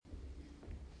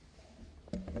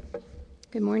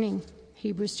Good morning.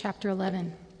 Hebrews chapter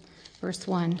 11, verse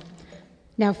 1.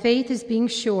 Now faith is being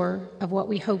sure of what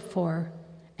we hope for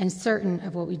and certain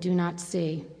of what we do not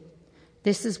see.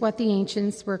 This is what the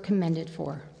ancients were commended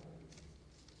for.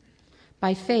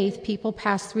 By faith, people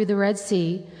passed through the Red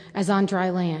Sea as on dry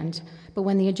land, but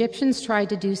when the Egyptians tried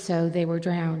to do so, they were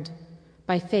drowned.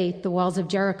 By faith, the walls of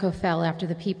Jericho fell after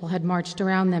the people had marched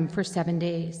around them for 7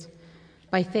 days.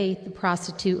 By faith, the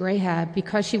prostitute Rahab,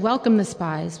 because she welcomed the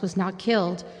spies, was not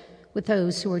killed with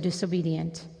those who were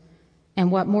disobedient.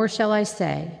 And what more shall I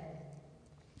say?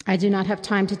 I do not have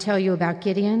time to tell you about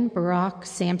Gideon, Barak,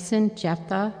 Samson,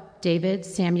 Jephthah, David,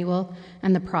 Samuel,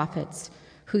 and the prophets,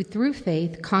 who through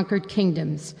faith conquered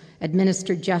kingdoms,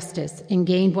 administered justice, and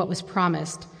gained what was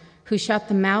promised, who shut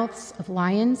the mouths of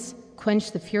lions,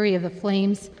 quenched the fury of the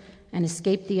flames, and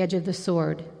escaped the edge of the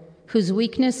sword, whose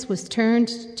weakness was turned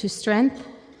to strength,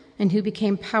 and who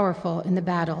became powerful in the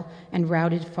battle and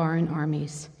routed foreign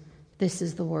armies. This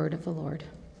is the word of the Lord.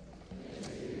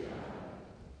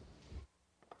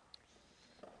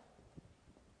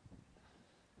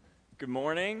 Good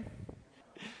morning.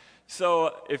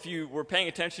 So if you were paying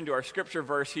attention to our scripture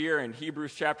verse here in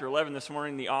Hebrews chapter 11 this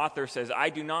morning, the author says, I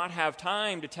do not have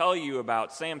time to tell you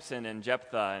about Samson and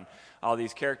Jephthah and all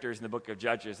these characters in the book of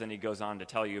Judges. Then he goes on to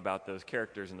tell you about those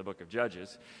characters in the book of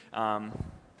Judges.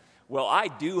 Well, I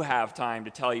do have time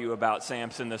to tell you about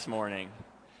Samson this morning.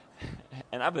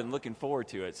 And I've been looking forward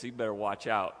to it, so you better watch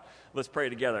out. Let's pray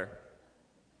together.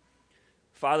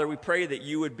 Father, we pray that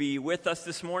you would be with us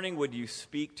this morning. Would you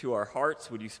speak to our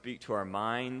hearts? Would you speak to our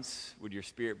minds? Would your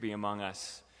Spirit be among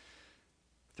us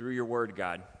through your word,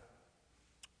 God?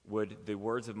 Would the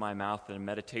words of my mouth and the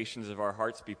meditations of our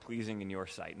hearts be pleasing in your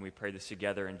sight? And we pray this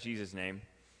together in Jesus' name.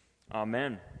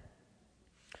 Amen.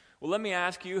 Well, let me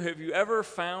ask you, have you ever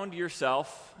found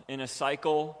yourself in a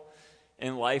cycle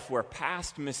in life where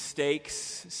past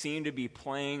mistakes seem to be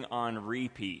playing on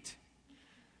repeat?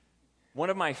 One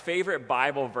of my favorite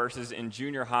Bible verses in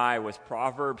junior high was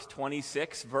Proverbs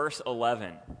 26, verse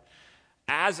 11.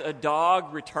 As a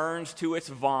dog returns to its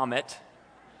vomit,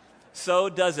 so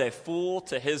does a fool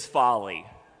to his folly.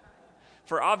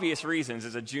 For obvious reasons,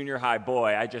 as a junior high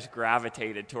boy, I just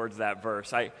gravitated towards that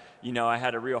verse. I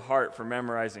had a real heart for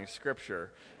memorizing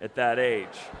scripture at that age.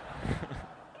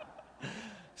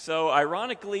 So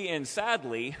ironically and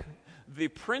sadly, the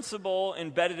principle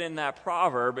embedded in that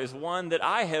proverb is one that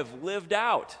I have lived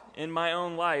out in my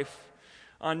own life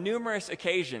on numerous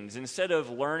occasions. Instead of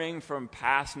learning from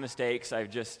past mistakes, I've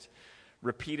just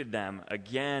repeated them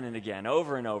again and again,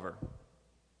 over and over.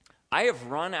 I have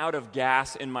run out of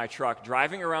gas in my truck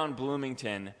driving around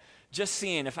Bloomington, just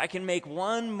seeing if I can make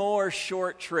one more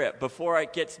short trip before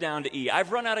it gets down to E.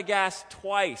 I've run out of gas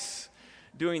twice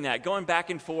doing that, going back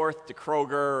and forth to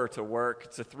Kroger or to work.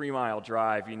 It's a 3-mile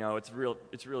drive,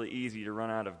 it's really easy to run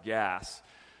out of gas.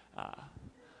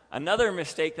 Another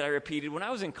mistake that I repeated, when I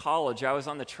was in college, I was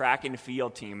on the track and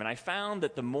field team, and I found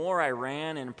that the more I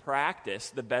ran in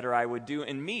practice, the better I would do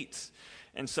in meets.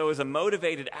 And so as a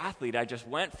motivated athlete, I just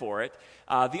went for it.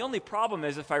 The only problem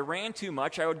is if I ran too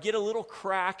much, I would get a little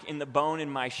crack in the bone in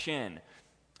my shin,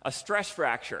 a stress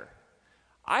fracture.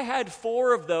 I had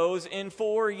 4 of those in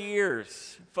 4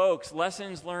 years. Folks,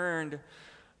 lessons learned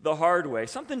the hard way.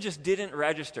 Something just didn't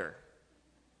register.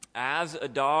 As a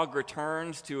dog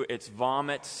returns to its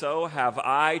vomit, so have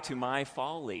I to my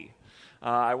folly.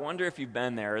 I wonder if you've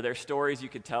been there. Are there stories you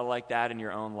could tell like that in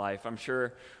your own life? I'm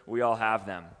sure we all have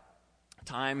them.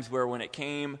 Times where when it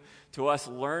came to us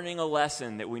learning a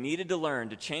lesson that we needed to learn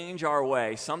to change our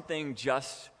way, something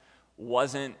just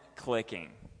wasn't clicking.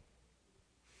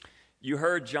 You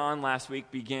heard John last week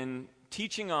begin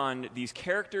teaching on these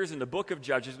characters in the book of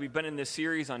Judges. We've been in this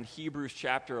series on Hebrews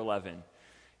chapter 11,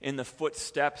 in the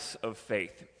footsteps of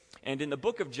faith. And in the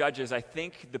book of Judges, I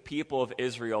think the people of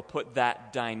Israel put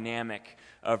that dynamic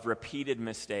of repeated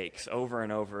mistakes over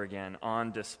and over again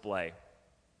on display.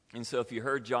 And so if you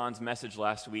heard John's message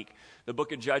last week, the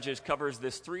book of Judges covers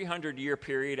this 300-year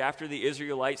period after the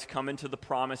Israelites come into the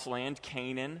promised land,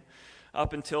 Canaan,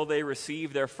 up until they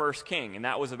received their first king, and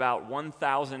that was about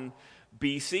 1000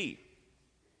 BC.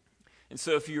 And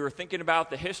so if you were thinking about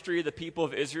the history of the people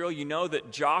of Israel, you know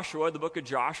that Joshua, the book of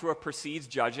Joshua, precedes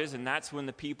Judges, and that's when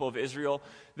the people of Israel,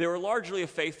 they were largely a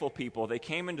faithful people. They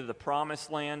came into the promised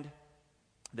land,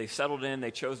 they settled in,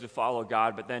 they chose to follow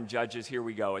God, but then Judges, here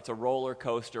we go. It's a roller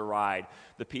coaster ride,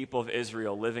 the people of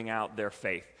Israel living out their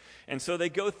faith. And so they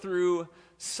go through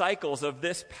cycles of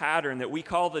this pattern that we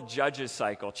call the Judges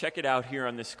cycle. Check it out here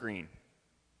on the screen.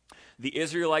 The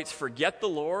Israelites forget the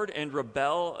Lord and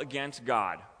rebel against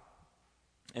God.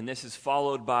 And this is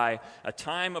followed by a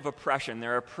time of oppression.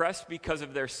 They're oppressed because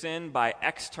of their sin by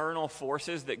external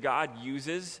forces that God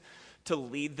uses to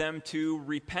lead them to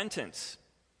repentance.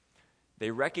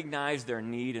 They recognize their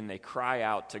need and they cry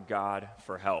out to God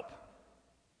for help.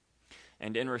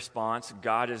 And in response,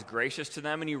 God is gracious to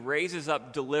them and he raises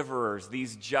up deliverers,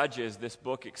 these judges. This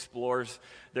book explores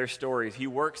their stories. He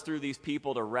works through these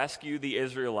people to rescue the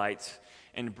Israelites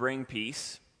and bring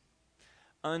peace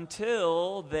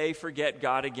until they forget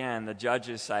God again, the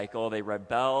judges cycle. They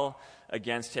rebel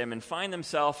against him and find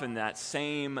themselves in that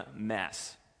same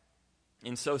mess.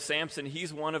 And so Samson,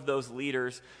 he's one of those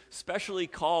leaders specially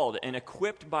called and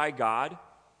equipped by God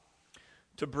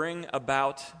to bring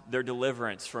about their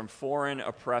deliverance from foreign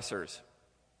oppressors.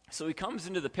 So he comes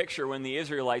into the picture when the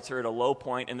Israelites are at a low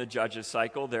point in the judges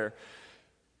cycle. They're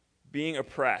being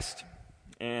oppressed.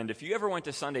 And if you ever went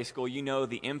to Sunday school, you know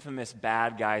the infamous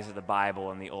bad guys of the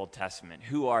Bible in the Old Testament.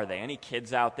 Who are they? Any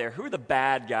kids out there? Who are the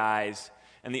bad guys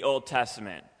in the Old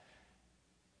Testament?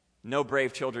 No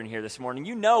brave children here this morning.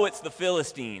 You know it's the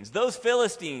Philistines. Those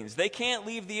Philistines, they can't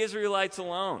leave the Israelites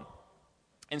alone.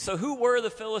 And so who were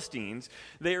the Philistines?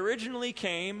 They originally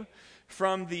came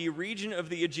from the region of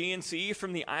the Aegean Sea,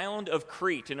 from the island of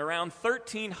Crete. In around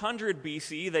 1300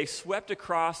 BC, they swept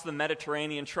across the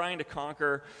Mediterranean, trying to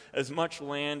conquer as much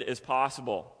land as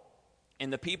possible.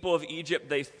 And the people of Egypt,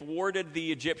 they thwarted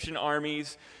the Egyptian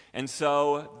armies, and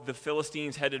so the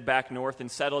Philistines headed back north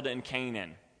and settled in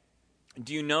Canaan.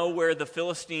 Do you know where the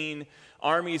Philistine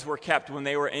armies were kept when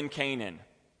they were in Canaan?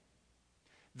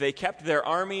 They kept their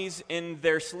armies in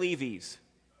their sleeveys.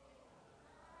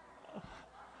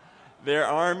 Their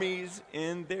armies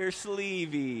in their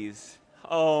sleeveys.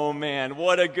 Oh, man,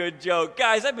 what a good joke.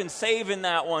 Guys, I've been saving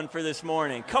that one for this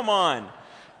morning. Come on,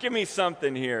 give me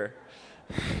something here.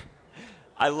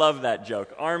 I love that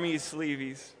joke. Armies,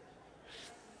 sleeveys.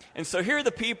 And so here are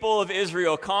the people of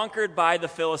Israel conquered by the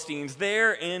Philistines.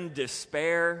 They're in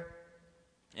despair,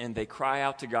 and they cry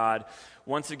out to God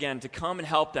once again to come and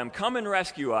help them, come and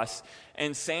rescue us.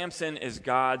 And Samson is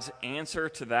God's answer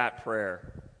to that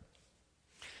prayer.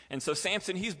 And so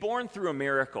Samson, he's born through a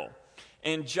miracle.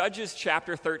 In Judges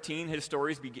chapter 13, his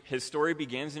story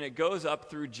begins, and it goes up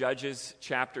through Judges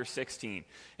chapter 16.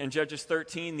 In Judges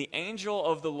 13, the angel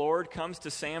of the Lord comes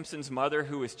to Samson's mother,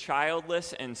 who is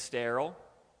childless and sterile,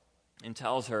 and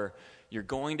tells her, "You're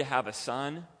going to have a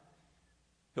son.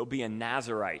 He'll be a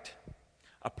Nazirite,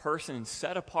 a person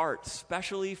set apart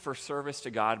specially for service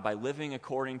to God by living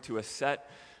according to a set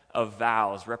of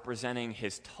vows representing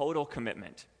his total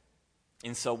commitment."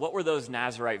 And so what were those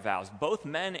Nazirite vows? Both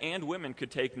men and women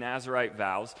could take Nazirite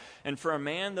vows. And for a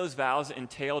man, those vows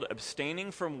entailed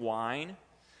abstaining from wine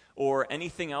or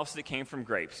anything else that came from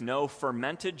grapes. No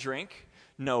fermented drink,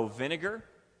 no vinegar.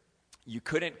 You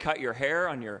couldn't cut your hair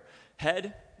on your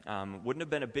head. Wouldn't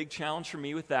have been a big challenge for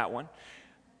me with that one.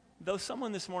 Though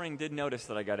someone this morning did notice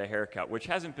that I got a haircut, which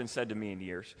hasn't been said to me in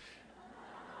years.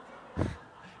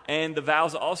 And the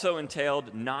vows also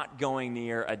entailed not going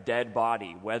near a dead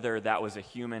body, whether that was a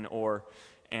human or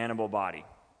animal body.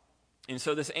 And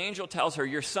so this angel tells her,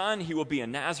 "Your son, he will be a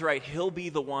Nazirite. He'll be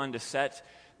the one to set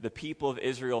the people of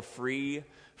Israel free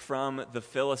from the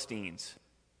Philistines."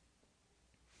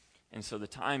 And so the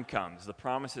time comes. The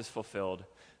promise is fulfilled.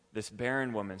 This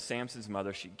barren woman, Samson's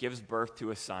mother, she gives birth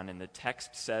to a son. And the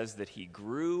text says that he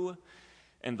grew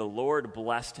and the Lord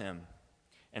blessed him.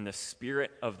 And the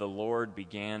Spirit of the Lord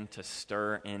began to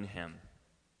stir in him.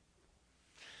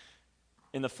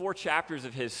 In the 4 chapters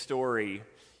of his story,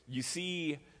 you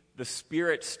see the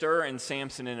Spirit stir in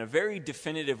Samson in a very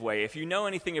definitive way. If you know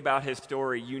anything about his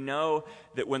story, you know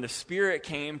that when the Spirit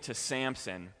came to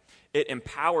Samson, it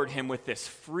empowered him with this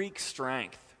freak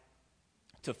strength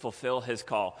to fulfill his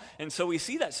call. And so we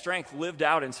see that strength lived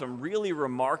out in some really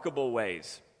remarkable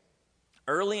ways.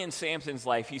 Early in Samson's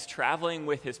life, he's traveling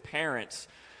with his parents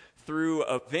through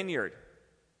a vineyard.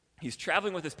 He's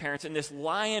traveling with his parents, and this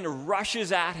lion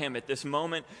rushes at him at this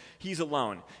moment. He's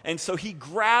alone. And so he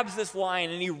grabs this lion,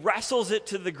 and he wrestles it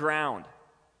to the ground.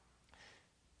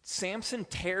 Samson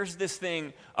tears this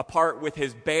thing apart with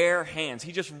his bare hands.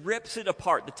 He just rips it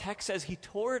apart. The text says he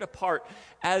tore it apart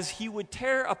as he would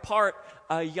tear apart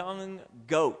a young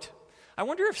goat. I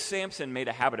wonder if Samson made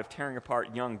a habit of tearing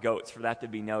apart young goats, for that to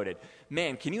be noted.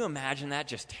 Man, can you imagine that,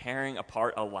 just tearing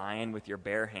apart a lion with your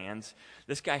bare hands?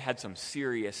 This guy had some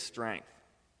serious strength.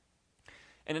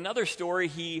 In another story,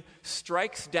 he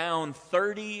strikes down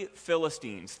 30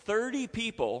 Philistines, 30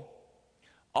 people,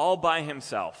 all by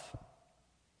himself.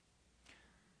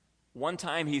 One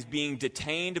time he's being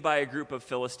detained by a group of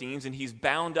Philistines, and he's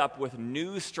bound up with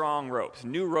new strong ropes.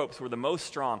 New ropes were the most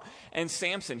strong. And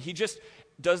Samson, he just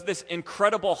does this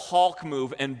incredible Hulk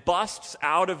move and busts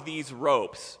out of these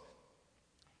ropes.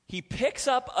 He picks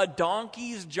up a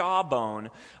donkey's jawbone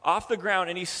off the ground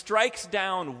and he strikes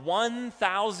down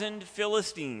 1,000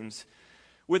 Philistines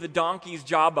with a donkey's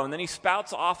jawbone. Then he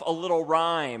spouts off a little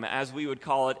rhyme, as we would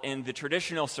call it in the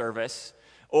traditional service,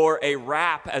 or a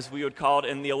rap, as we would call it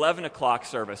in the 11 o'clock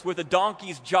service. With a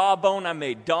donkey's jawbone, I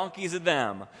made donkeys of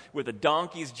them. With a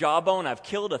donkey's jawbone, I've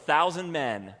killed 1,000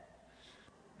 men.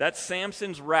 That's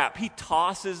Samson's rap. He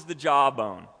tosses the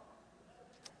jawbone.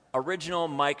 Original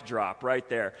mic drop right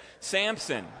there.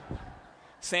 Samson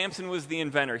was the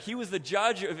inventor. He was the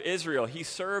judge of Israel. He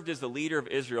served as the leader of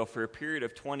Israel for a period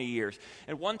of 20 years.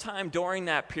 And one time during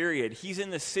that period, he's in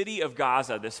the city of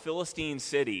Gaza, this Philistine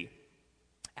city.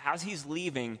 As he's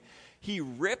leaving, he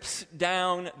rips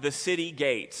down the city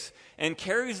gates and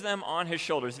carries them on his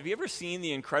shoulders. Have you ever seen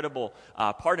the incredible,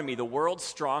 the world's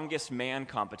strongest man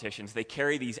competitions? They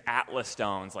carry these Atlas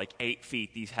stones, like 8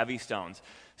 feet, these heavy stones.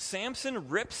 Samson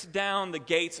rips down the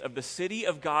gates of the city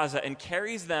of Gaza and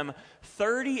carries them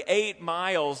 38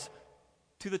 miles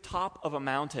to the top of a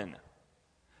mountain.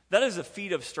 That is a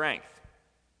feat of strength.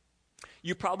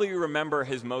 You probably remember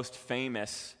his most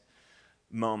famous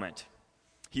moment.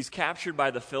 He's captured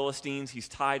by the Philistines. He's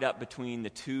tied up between the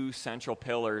 2 central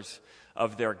pillars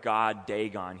of their god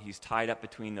Dagon. He's tied up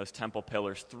between those temple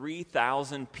pillars.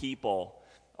 3,000 people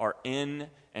are in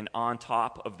and on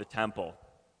top of the temple.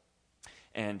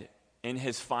 And in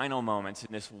his final moments,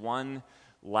 in this one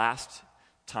last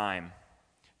time,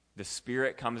 the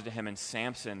Spirit comes to him, and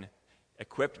Samson,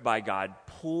 equipped by God,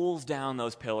 pulls down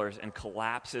those pillars and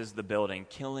collapses the building,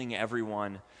 killing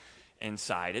everyone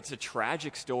inside. It's a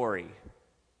tragic story,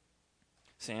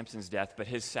 Samson's death, but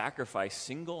his sacrifice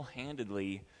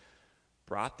single-handedly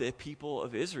brought the people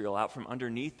of Israel out from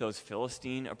underneath those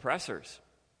Philistine oppressors.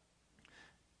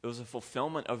 It was a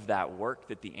fulfillment of that work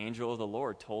that the angel of the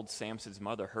Lord told Samson's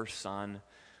mother her son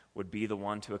would be the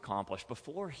one to accomplish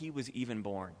before he was even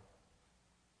born.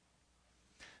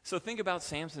 So think about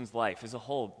Samson's life as a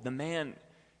whole. The man,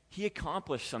 he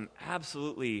accomplished some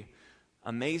absolutely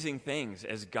amazing things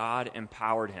as God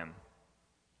empowered him.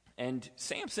 And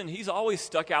Samson, he's always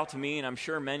stuck out to me, and I'm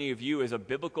sure many of you, as a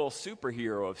biblical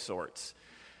superhero of sorts.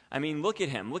 I mean, look at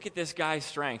him. Look at this guy's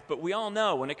strength. But we all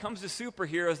know when it comes to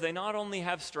superheroes, they not only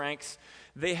have strengths,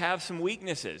 they have some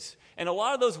weaknesses. And a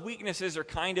lot of those weaknesses are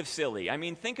kind of silly. I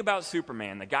mean, think about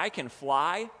Superman. The guy can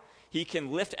fly, he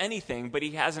can lift anything, but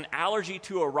he has an allergy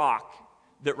to a rock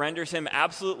that renders him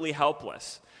absolutely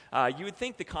helpless. You would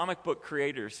think the comic book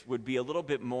creators would be a little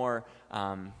bit more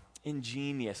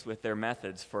ingenious with their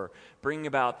methods for bringing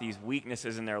about these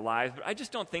weaknesses in their lives, but I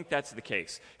just don't think that's the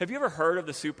case. Have you ever heard of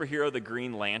the superhero, the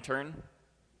Green Lantern?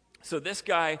 So this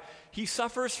guy, he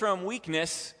suffers from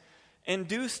weakness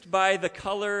induced by the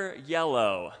color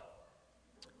yellow.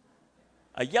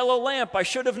 A yellow lamp, I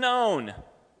should have known.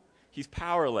 He's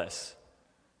powerless.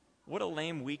 What a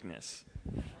lame weakness.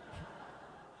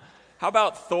 How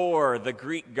about Thor, the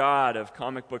Greek god of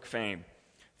comic book fame?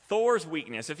 Thor's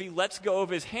weakness: if he lets go of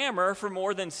his hammer for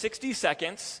more than 60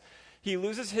 seconds, he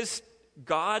loses his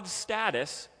god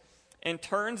status and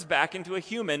turns back into a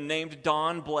human named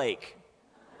Don Blake.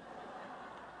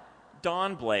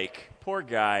 Don Blake, poor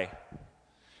guy.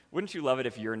 Wouldn't you love it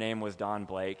if your name was Don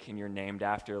Blake and you're named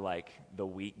after, like, the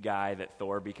weak guy that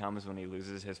Thor becomes when he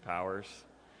loses his powers?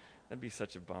 That'd be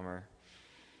such a bummer.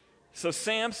 So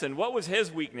Samson, what was his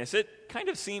weakness? It kind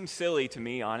of seems silly to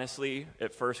me, honestly,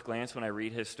 at first glance when I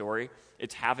read his story.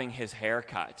 It's having his hair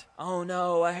cut. Oh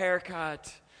no, a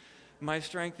haircut. My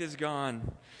strength is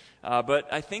gone.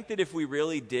 But I think that if we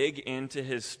really dig into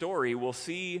his story, we'll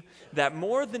see that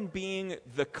more than being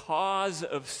the cause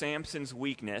of Samson's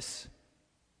weakness,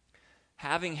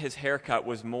 having his haircut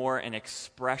was more an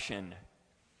expression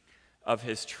of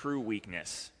his true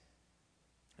weakness.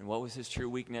 And what was his true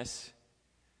weakness?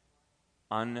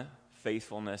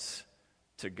 Unfaithfulness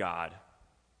to God.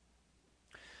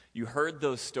 You heard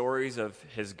those stories of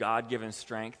his God-given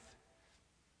strength,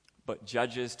 but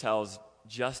Judges tells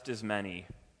just as many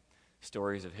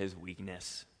stories of his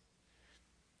weakness.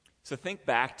 So think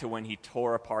back to when he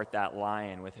tore apart that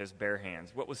lion with his bare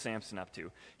hands. What was Samson up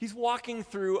to? He's walking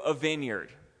through a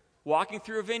vineyard. Walking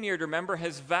through a vineyard, remember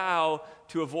his vow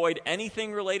to avoid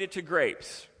anything related to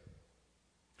grapes.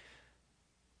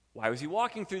 Why was he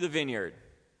walking through the vineyard?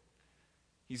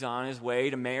 He's on his way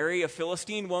to marry a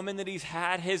Philistine woman that he's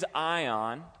had his eye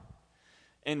on,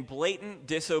 in blatant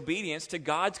disobedience to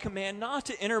God's command not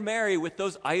to intermarry with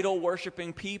those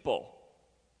idol-worshiping people.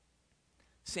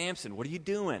 Samson, what are you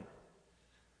doing?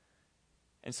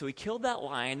 And so he killed that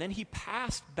lion. Then he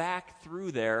passed back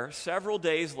through there several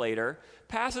days later,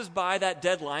 passes by that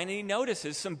dead lion, and he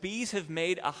notices some bees have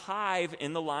made a hive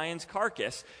in the lion's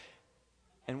carcass.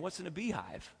 And what's in a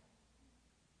beehive?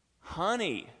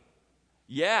 Honey.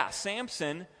 Yeah,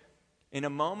 Samson, in a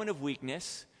moment of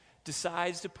weakness,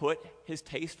 decides to put his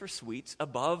taste for sweets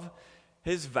above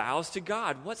his vows to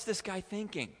God. What's this guy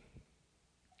thinking?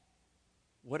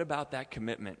 What about that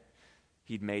commitment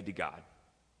he'd made to God?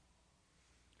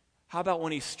 How about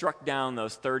when he struck down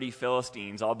those 30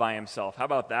 Philistines all by himself? How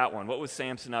about that one? What was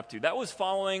Samson up to? That was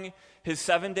following his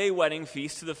 7-day wedding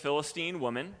feast to the Philistine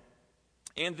woman.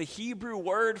 And the Hebrew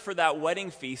word for that wedding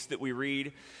feast that we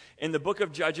read in the book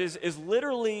of Judges is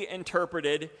literally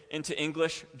interpreted into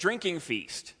English drinking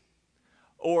feast,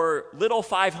 or Little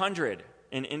 500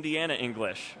 in Indiana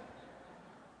English.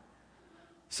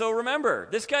 So remember,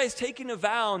 this guy's taking a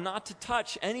vow not to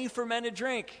touch any fermented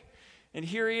drink. And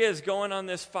here he is going on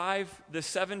this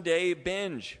 7-day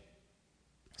binge.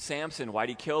 Samson, why'd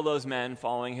he kill those men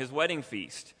following his wedding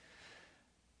feast?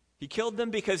 He killed them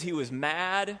because he was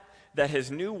mad that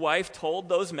his new wife told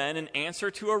those men an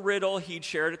answer to a riddle he'd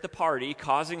shared at the party,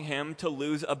 causing him to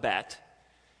lose a bet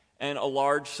and a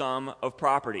large sum of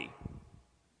property.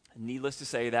 Needless to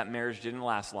say, that marriage didn't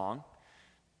last long.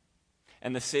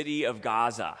 And the city of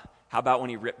Gaza, how about when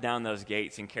he ripped down those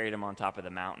gates and carried them on top of the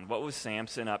mountain? What was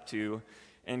Samson up to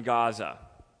in Gaza?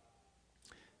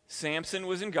 Samson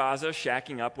was in Gaza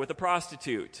shacking up with a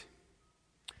prostitute.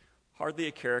 Hardly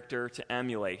a character to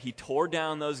emulate. He tore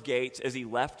down those gates as he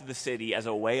left the city as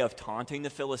a way of taunting the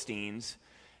Philistines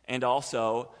and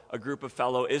also a group of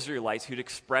fellow Israelites who'd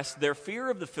expressed their fear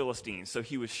of the Philistines. So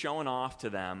he was showing off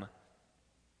to them,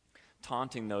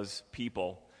 taunting those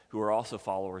people who are also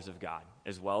followers of God,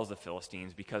 as well as the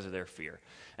Philistines, because of their fear.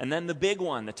 And then the big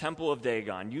one, the Temple of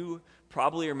Dagon. You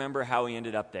probably remember how he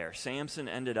ended up there. Samson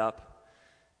ended up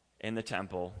in the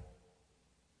temple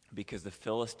because the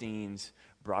Philistines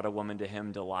brought a woman to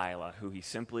him, Delilah, who he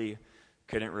simply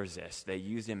couldn't resist. They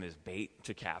used him as bait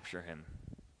to capture him.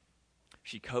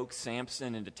 She coaxed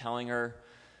Samson into telling her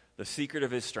the secret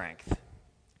of his strength.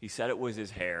 He said it was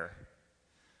his hair,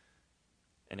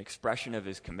 an expression of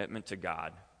his commitment to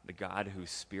God, the God whose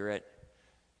spirit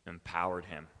empowered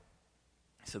him.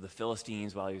 So the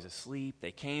Philistines, while he was asleep,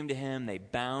 they came to him, they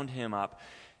bound him up,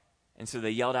 and so they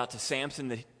yelled out to Samson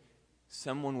that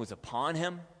someone was upon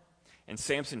him. And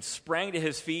Samson sprang to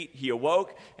his feet, he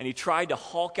awoke, and he tried to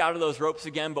hulk out of those ropes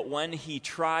again, but when he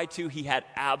tried to, he had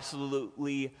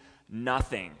absolutely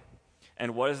nothing.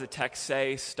 And what does the text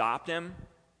say stopped him?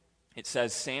 It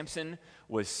says Samson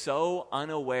was so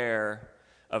unaware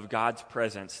of God's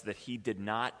presence that he did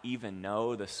not even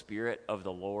know the Spirit of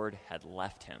the Lord had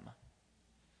left him.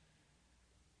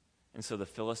 And so the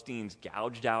Philistines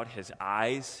gouged out his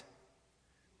eyes.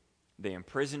 They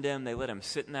imprisoned him. They let him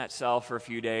sit in that cell for a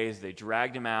few days. They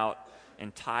dragged him out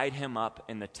and tied him up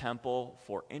in the temple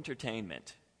for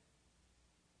entertainment.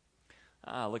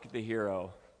 Look at the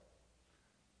hero.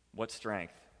 What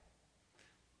strength.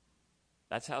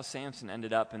 That's how Samson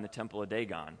ended up in the Temple of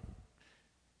Dagon.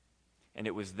 And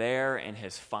it was there in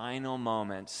his final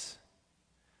moments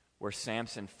where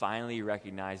Samson finally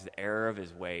recognized the error of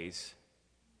his ways.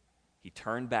 He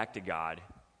turned back to God.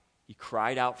 He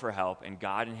cried out for help, and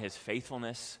God, in his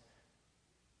faithfulness,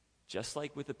 just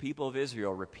like with the people of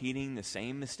Israel, repeating the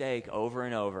same mistake over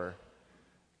and over,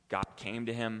 God came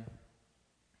to him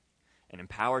and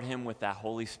empowered him with that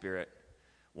Holy Spirit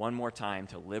one more time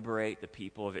to liberate the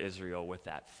people of Israel with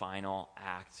that final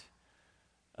act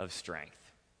of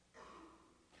strength.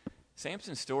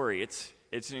 Samson's story,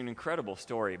 it's an incredible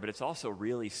story, but it's also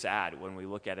really sad when we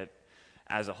look at it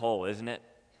as a whole, isn't it?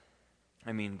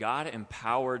 I mean, God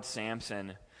empowered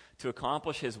Samson to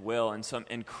accomplish his will in some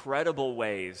incredible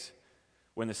ways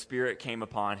when the Spirit came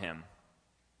upon him.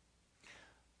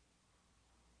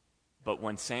 But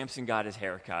when Samson got his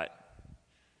hair cut,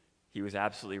 he was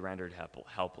absolutely rendered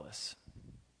helpless.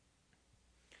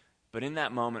 But in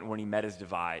that moment when he met his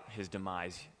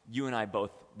demise, you and I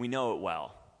both, we know it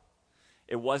well.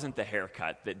 It wasn't the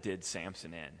haircut that did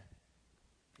Samson in.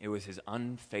 It was his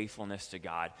unfaithfulness to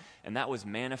God. And that was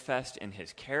manifest in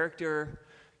his character.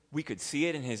 We could see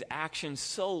it in his actions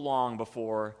so long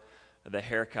before the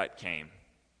haircut came.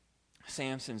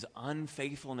 Samson's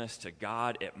unfaithfulness to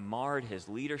God, it marred his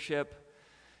leadership.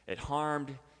 It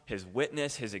harmed his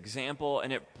witness, his example,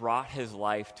 and it brought his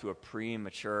life to a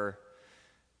premature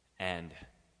end.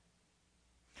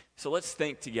 So let's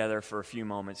think together for a few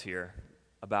moments here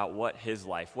about what his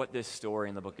life, what this story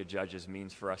in the book of Judges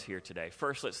means for us here today.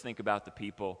 First, let's think about the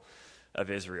people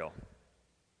of Israel.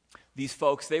 These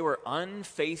folks, they were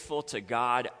unfaithful to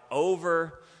God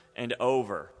over and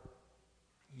over.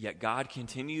 Yet God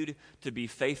continued to be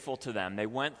faithful to them. They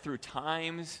went through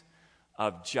times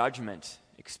of judgment,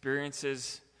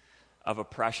 experiences of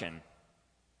oppression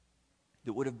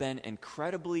that would have been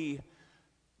incredibly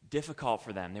difficult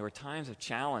for them. There were times of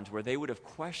challenge where they would have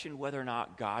questioned whether or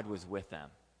not God was with them,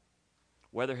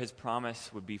 whether his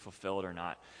promise would be fulfilled or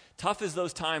not. Tough as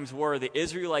those times were, the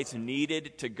Israelites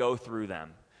needed to go through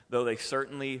them, though they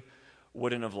certainly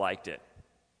wouldn't have liked it.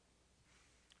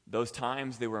 Those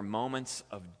times, they were moments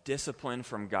of discipline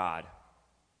from God.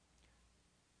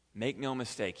 Make no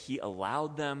mistake, he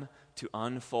allowed them to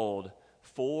unfold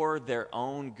for their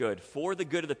own good, for the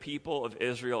good of the people of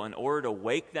Israel, in order to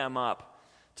wake them up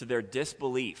to their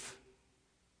disbelief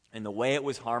in the way it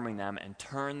was harming them and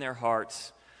turn their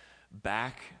hearts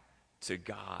back to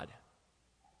God.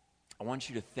 I want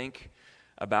you to think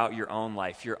about your own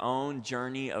life, your own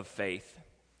journey of faith.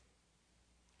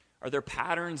 Are there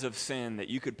patterns of sin that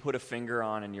you could put a finger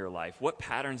on in your life? What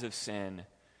patterns of sin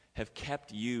have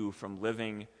kept you from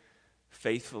living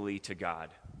faithfully to God?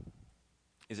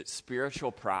 Is it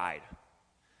spiritual pride?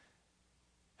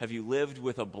 Have you lived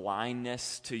with a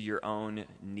blindness to your own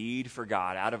need for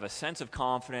God, out of a sense of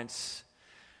confidence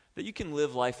that you can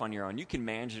live life on your own, you can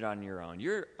manage it on your own,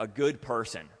 you're a good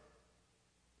person,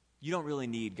 you don't really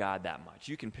need God that much,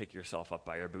 you can pick yourself up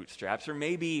by your bootstraps? Or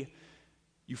maybe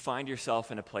you find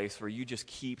yourself in a place where you just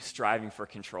keep striving for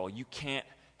control. You can't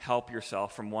help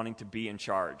yourself from wanting to be in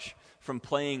charge, from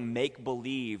playing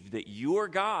make-believe that you're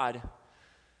God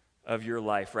of your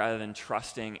life rather than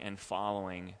trusting and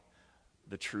following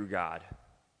the true God.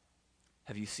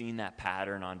 Have you seen that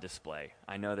pattern on display?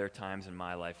 I know there are times in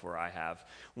my life where I have.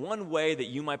 One way that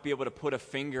you might be able to put a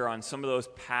finger on some of those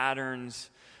patterns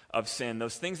of sin,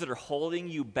 those things that are holding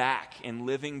you back in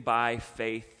living by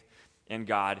faith in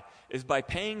God, is by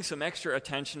paying some extra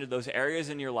attention to those areas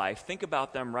in your life. Think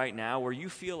about them right now where you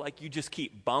feel like you just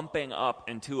keep bumping up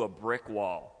into a brick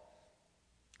wall.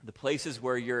 The places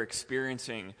where you're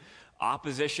experiencing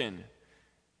opposition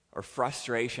or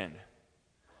frustration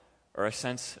or a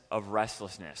sense of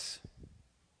restlessness.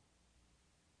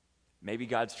 Maybe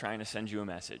God's trying to send you a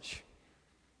message.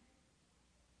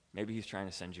 Maybe he's trying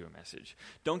to send you a message.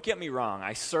 Don't get me wrong.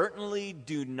 I certainly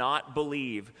do not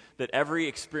believe that every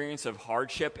experience of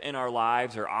hardship in our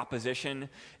lives or opposition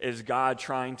is God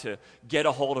trying to get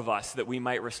a hold of us that we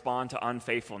might respond to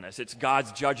unfaithfulness. It's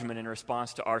God's judgment in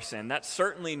response to our sin. That's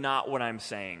certainly not what I'm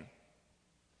saying.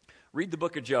 Read the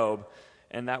book of Job,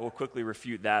 and that will quickly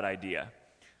refute that idea.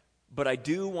 But I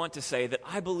do want to say that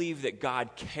I believe that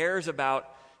God cares about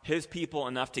his people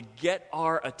enough to get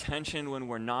our attention when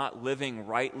we're not living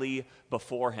rightly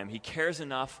before him. He cares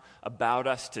enough about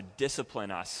us to discipline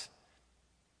us,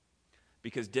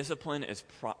 because discipline is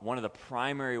one of the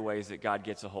primary ways that God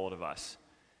gets a hold of us.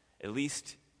 At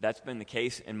least that's been the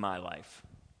case in my life.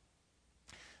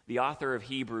 The author of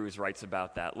Hebrews writes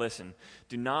about that. Listen,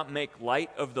 do not make light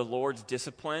of the Lord's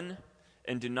discipline,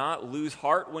 and do not lose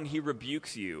heart when he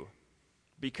rebukes you.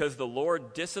 Because the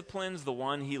Lord disciplines the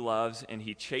one he loves, and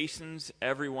he chastens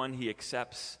everyone he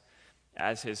accepts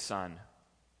as his son.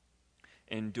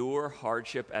 Endure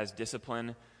hardship as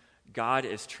discipline. God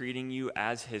is treating you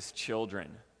as his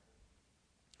children.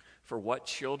 For what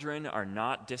children are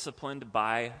not disciplined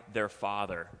by their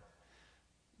father?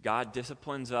 God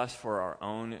disciplines us for our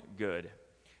own good,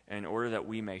 in order that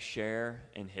we may share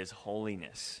in his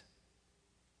holiness.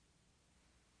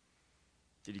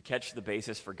 Did you catch the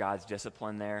basis for God's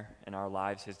discipline there in our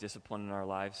lives, his discipline in our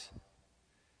lives?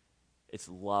 It's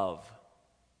love.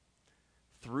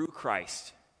 Through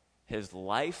Christ, his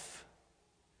life,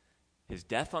 his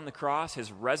death on the cross,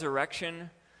 his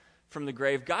resurrection from the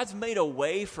grave, God's made a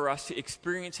way for us to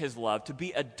experience his love, to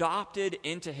be adopted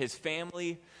into his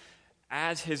family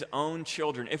as his own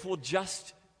children, if we'll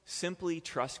just simply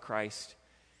trust Christ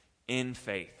in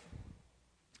faith.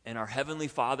 And our Heavenly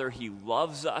Father, he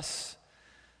loves us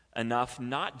enough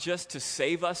not just to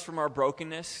save us from our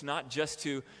brokenness, not just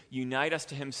to unite us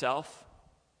to himself,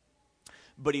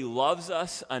 but he loves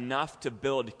us enough to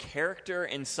build character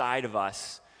inside of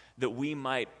us that we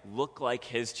might look like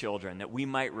his children, that we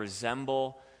might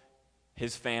resemble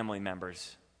his family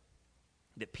members,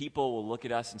 that people will look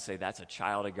at us and say, that's a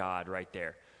child of God right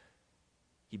there.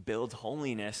 He builds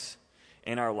holiness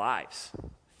in our lives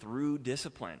through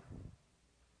discipline.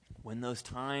 When those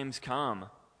times come,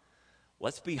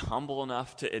 let's be humble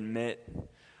enough to admit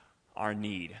our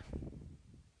need.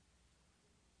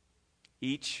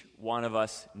 Each one of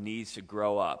us needs to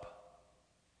grow up.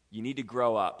 You need to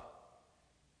grow up.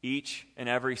 Each and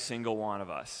every single one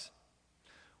of us.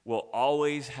 will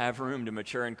always have room to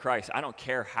mature in Christ. I don't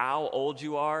care how old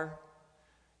you are.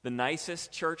 The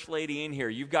nicest church lady in here,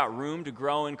 you've got room to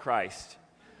grow in Christ.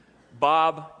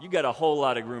 Bob, you got a whole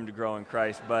lot of room to grow in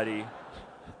Christ, buddy.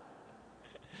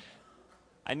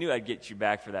 I knew I'd get you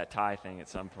back for that tie thing at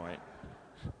some point.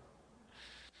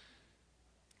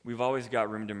 We've always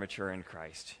got room to mature in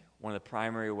Christ. One of the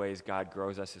primary ways God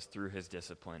grows us is through his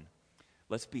discipline.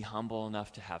 Let's be humble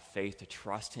enough to have faith, to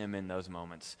trust him in those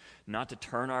moments, not to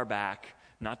turn our back,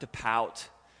 not to pout,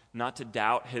 not to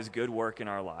doubt his good work in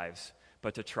our lives,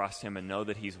 but to trust him and know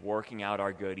that he's working out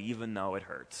our good even though it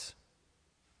hurts.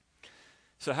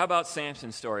 So how about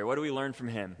Samson's story? What do we learn from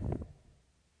him?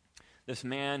 This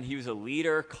man, he was a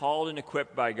leader called and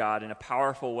equipped by God in a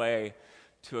powerful way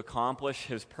to accomplish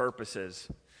his purposes.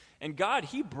 And God,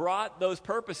 he brought those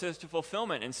purposes to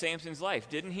fulfillment in Samson's life,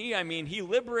 didn't he? I mean, he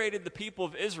liberated the people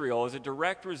of Israel as a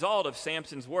direct result of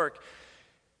Samson's work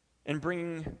and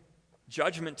bringing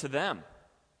judgment to them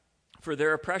for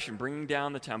their oppression, bringing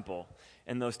down the temple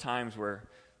in those times where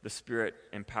the Spirit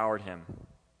empowered him.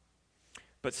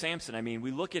 But Samson, I mean,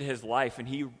 we look at his life, and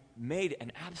he made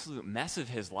an absolute mess of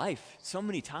his life so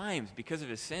many times because of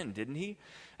his sin, didn't he?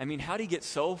 I mean, how did he get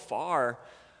so far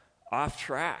off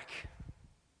track?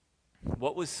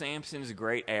 What was Samson's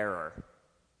great error?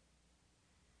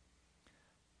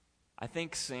 I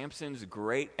think Samson's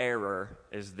great error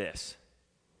is this: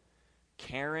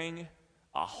 caring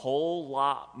a whole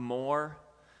lot more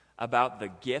about the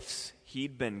gifts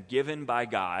he'd been given by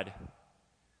God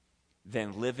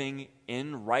than living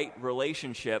in right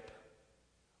relationship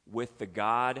with the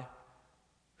God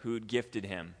who'd gifted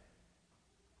him.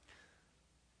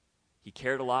 He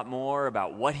cared a lot more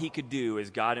about what he could do as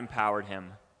God empowered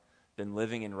him than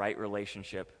living in right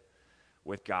relationship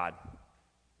with God.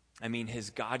 I mean, his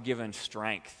God-given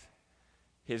strength,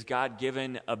 his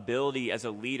God-given ability as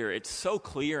a leader, it's so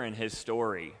clear in his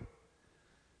story.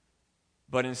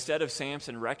 But instead of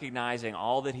Samson recognizing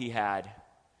all that he had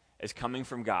as coming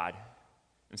from God,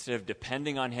 instead of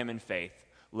depending on him in faith,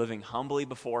 living humbly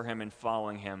before him and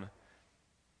following him,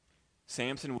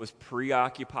 Samson was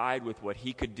preoccupied with what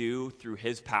he could do through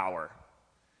his power,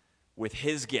 with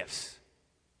his gifts.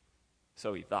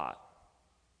 So he thought.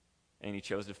 And he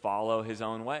chose to follow his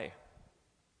own way.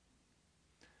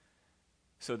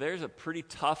 So there's a pretty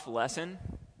tough lesson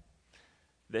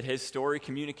that his story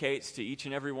communicates to each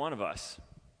and every one of us.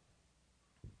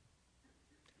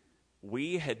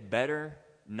 We had better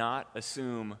not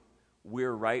assume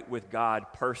we're right with God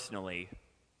personally,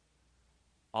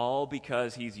 all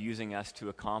because he's using us to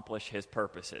accomplish his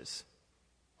purposes.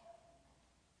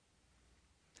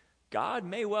 God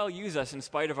may well use us in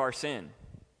spite of our sin,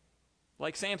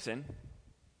 like Samson,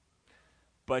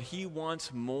 but he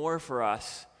wants more for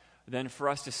us than for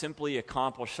us to simply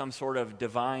accomplish some sort of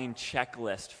divine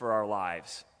checklist for our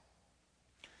lives.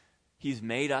 He's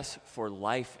made us for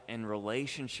life and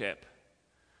relationship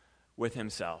with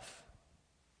himself.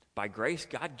 By grace,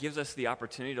 God gives us the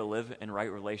opportunity to live in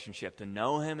right relationship, to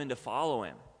know him and to follow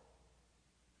him.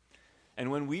 And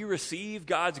when we receive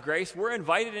God's grace, we're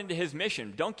invited into his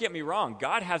mission. Don't get me wrong.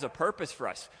 God has a purpose for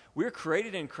us. We're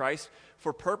created in Christ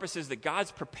for purposes that God's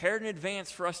prepared in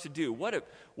advance for us to do. What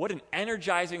an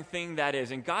energizing thing that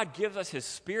is. And God gives us his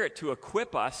Spirit to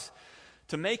equip us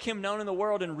to make him known in the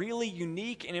world in really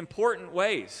unique and important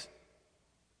ways.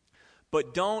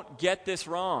 But don't get this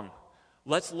wrong.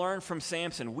 Let's learn from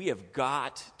Samson. We have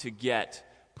got to get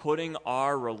putting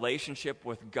our relationship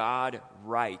with God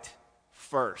right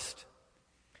first,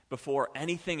 before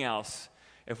anything else,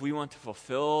 if we want to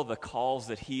fulfill the calls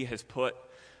that he has put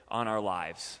on our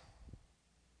lives.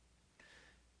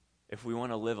 If we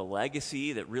want to live a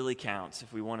legacy that really counts,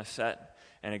 if we want to set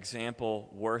an example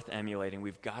worth emulating,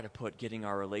 we've got to put getting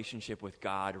our relationship with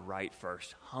God right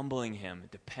first, humbling him,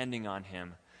 depending on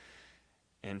him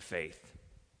in faith.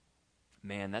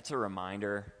 Man, that's a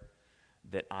reminder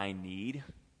that I need.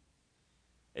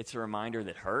 It's a reminder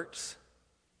that hurts,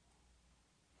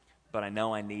 but I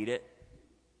know I need it.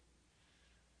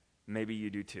 Maybe you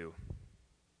do too.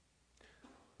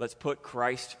 Let's put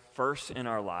Christ first in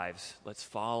our lives. Let's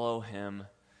follow him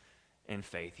in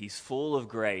faith. He's full of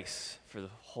grace for the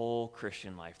whole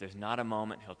Christian life. There's not a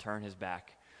moment he'll turn his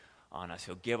back on us.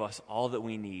 He'll give us all that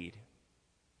we need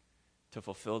to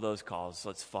fulfill those calls.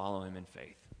 Let's follow him in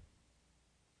faith.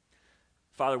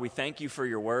 Father, we thank you for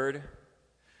your word.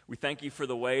 We thank you for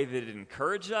the way that it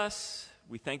encourages us.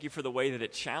 We thank you for the way that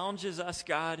it challenges us,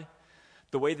 God,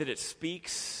 the way that it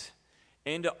speaks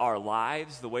into our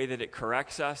lives, the way that it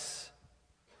corrects us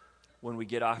when we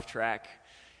get off track.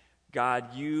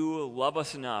 God, you love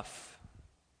us enough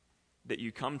that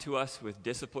you come to us with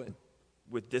discipline,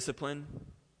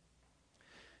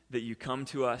 that you come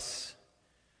to us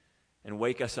and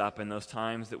wake us up in those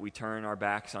times that we turn our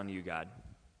backs on you, God.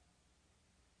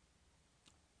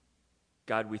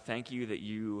 God, we thank you that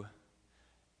you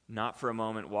not for a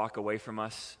moment walk away from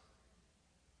us,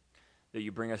 that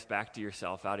you bring us back to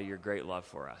yourself out of your great love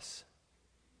for us.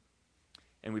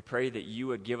 And we pray that you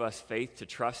would give us faith to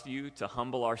trust you, to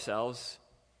humble ourselves,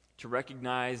 to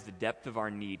recognize the depth of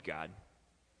our need, God.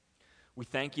 We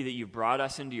thank you that you brought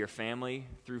us into your family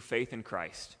through faith in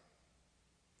Christ.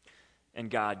 And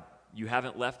God, you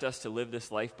haven't left us to live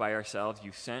this life by ourselves.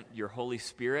 You sent your Holy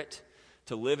Spirit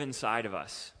to live inside of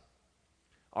us,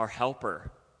 our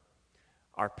helper,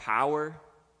 our power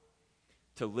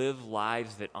to live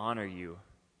lives that honor you,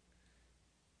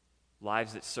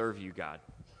 lives that serve you, God.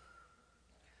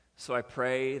 So I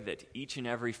pray that each and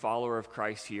every follower of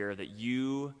Christ here, that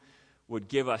you would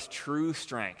give us true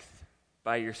strength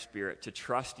by your Spirit to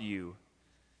trust you,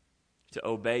 to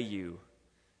obey you,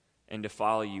 and to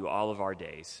follow you all of our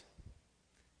days.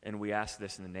 And we ask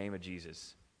this in the name of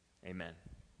Jesus. Amen.